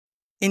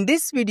In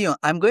this video,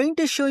 I'm going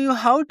to show you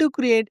how to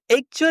create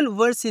actual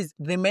versus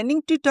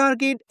remaining to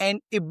target and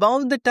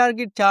above the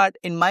target chart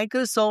in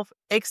Microsoft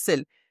Excel.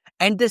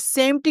 And the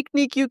same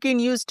technique you can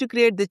use to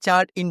create the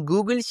chart in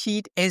Google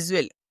Sheet as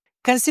well.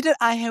 Consider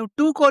I have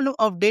two columns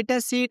of data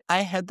sheet.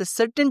 I have the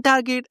certain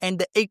target and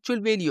the actual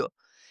value.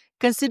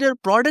 Consider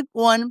product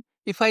 1.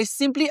 If I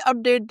simply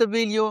update the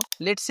value,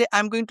 let's say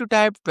I'm going to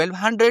type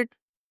 1200,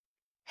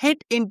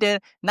 hit enter.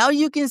 Now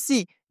you can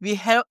see we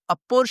have a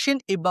portion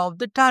above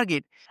the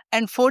target.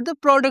 And for the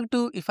product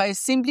 2, if I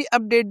simply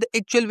update the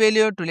actual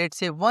value to let's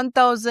say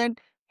 1000,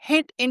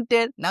 hit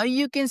enter. Now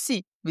you can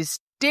see we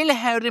still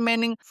have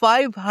remaining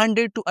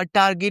 500 to a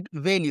target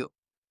value.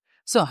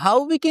 So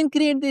how we can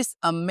create this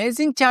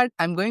amazing chart,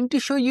 I'm going to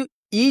show you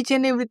each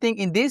and everything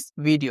in this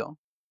video.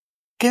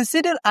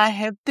 Consider I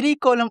have 3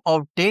 columns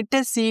of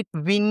data sheet.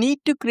 We need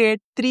to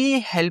create 3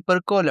 helper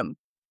column.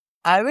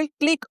 I will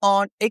click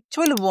on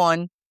actual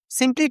one,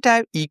 simply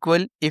type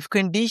equal, if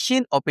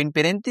condition, open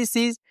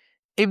parentheses,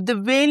 if the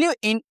value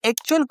in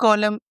actual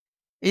column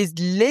is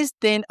less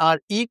than or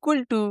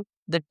equal to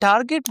the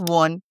target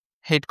one,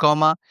 hit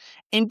comma.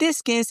 In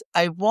this case,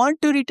 I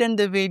want to return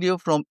the value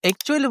from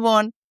actual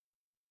one,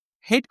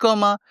 hit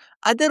comma.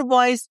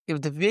 Otherwise,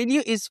 if the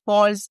value is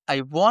false,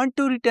 I want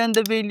to return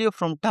the value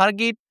from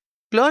target,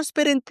 close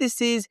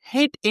parentheses,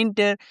 hit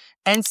enter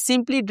and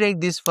simply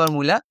drag this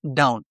formula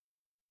down.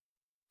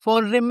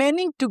 For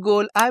remaining to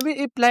goal, I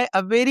will apply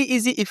a very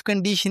easy if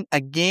condition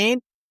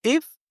again.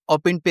 If,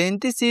 open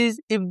parentheses,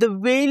 if the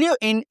value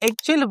in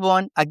actual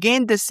one,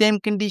 again the same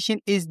condition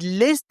is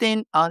less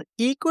than or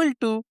equal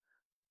to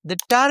the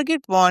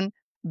target one,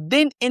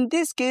 then in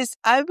this case,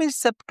 I will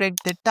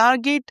subtract the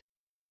target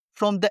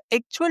from the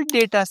actual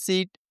data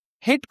sheet,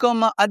 hit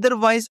comma.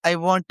 Otherwise, I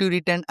want to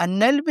return a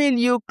null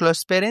value,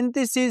 close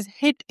parentheses,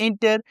 hit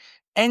enter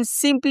and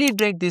simply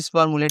drag this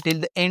formula till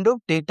the end of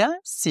data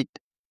sheet.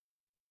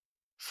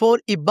 For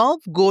above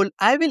goal,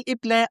 I will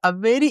apply a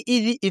very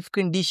easy if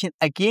condition.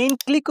 Again,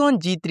 click on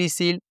G3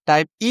 cell,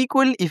 type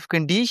equal if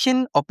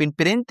condition, open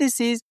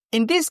parentheses.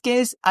 In this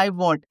case, I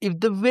want if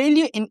the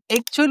value in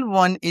actual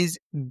one is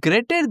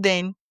greater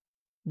than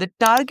the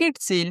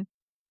target cell,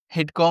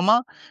 hit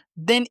comma.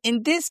 Then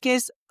in this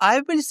case,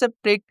 I will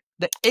subtract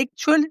the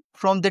actual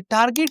from the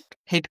target,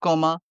 hit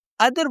comma.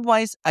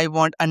 Otherwise, I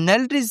want a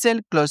null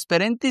result, close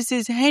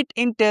parentheses, hit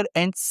enter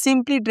and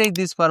simply drag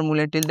this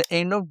formula till the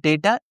end of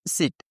data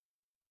sheet.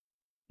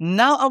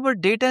 Now our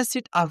data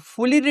sheet are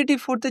fully ready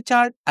for the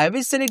chart. I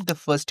will select the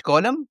first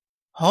column,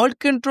 hold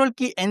Ctrl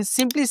key and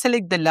simply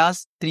select the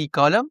last 3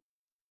 columns.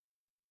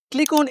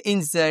 Click on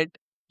Insert,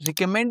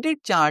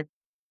 Recommended Chart,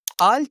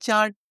 All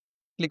Chart,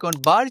 click on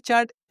Bar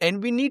Chart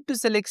and we need to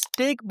select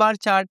Stack Bar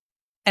Chart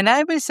and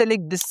I will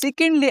select the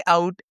second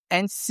layout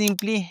and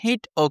simply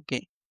hit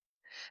OK.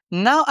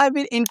 Now I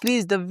will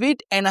increase the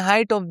width and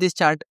height of this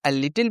chart a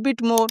little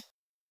bit more.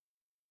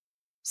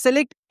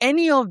 Select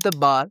any of the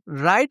bar,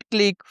 right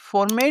click,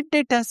 format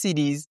data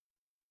series.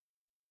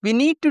 We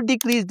need to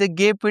decrease the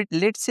gap width,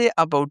 let's say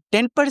about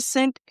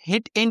 10%,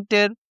 hit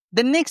enter.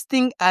 The next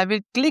thing I will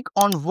click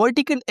on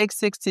vertical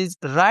x-axis,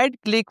 right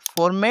click,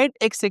 format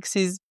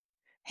x-axis.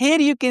 Here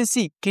you can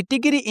see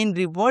category in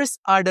reverse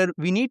order,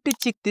 we need to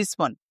check this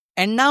one.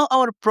 And now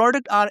our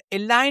product are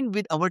aligned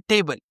with our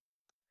table.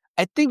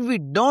 I think we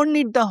don't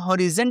need the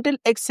horizontal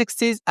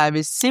x-axis. I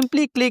will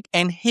simply click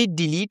and hit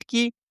delete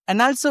key.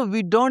 And also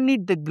we don't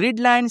need the grid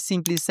line,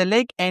 simply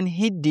select and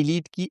hit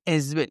delete key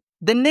as well.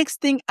 The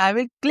next thing I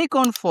will click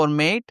on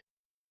format.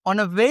 On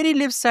a very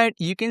left side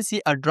you can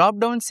see a drop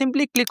down,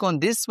 simply click on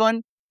this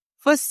one.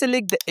 First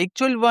select the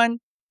actual one,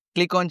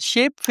 click on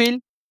shape fill.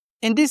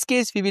 In this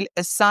case we will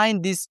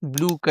assign this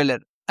blue color.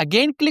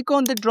 Again click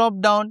on the drop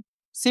down,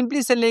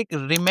 simply select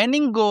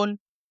remaining goal.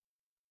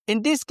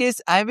 In this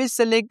case I will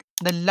select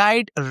the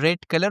light red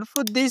color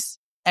for this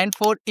and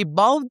for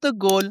above the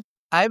goal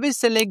I will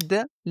select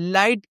the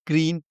light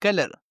green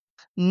color.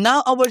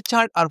 Now our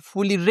chart are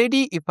fully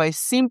ready. If I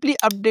simply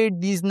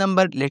update these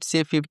number, let's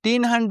say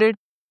 1500,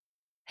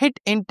 hit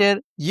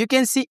enter, you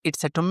can see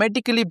it's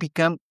automatically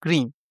become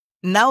green.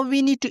 Now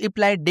we need to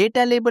apply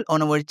data label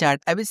on our chart.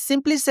 I will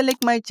simply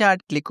select my chart,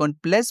 click on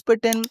plus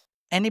button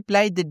and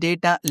apply the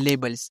data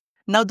labels.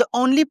 Now the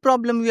only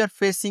problem we are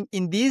facing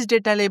in these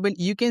data label,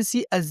 you can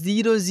see a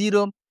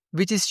 00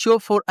 which is show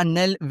for a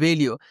null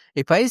value.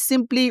 If I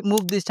simply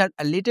move this chart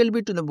a little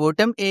bit to the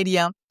bottom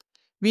area,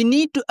 we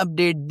need to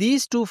update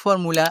these two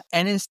formula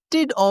and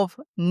instead of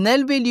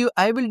null value,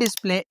 I will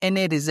display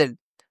NA result.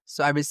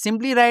 So I will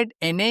simply write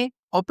NA,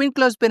 open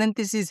close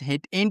parenthesis,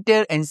 hit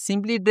enter and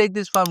simply drag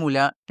this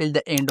formula till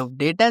the end of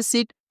data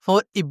sheet.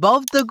 For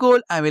above the goal,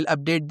 I will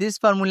update this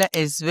formula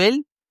as well.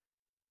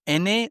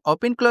 NA,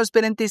 open close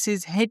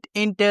parenthesis, hit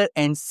enter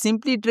and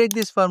simply drag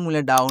this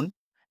formula down.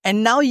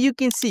 And now you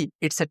can see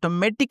it's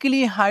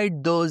automatically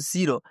hide those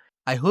 0.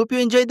 I hope you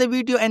enjoyed the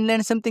video and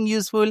learned something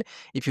useful.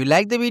 If you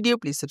like the video,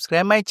 please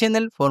subscribe my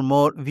channel for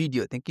more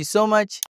video. Thank you so much.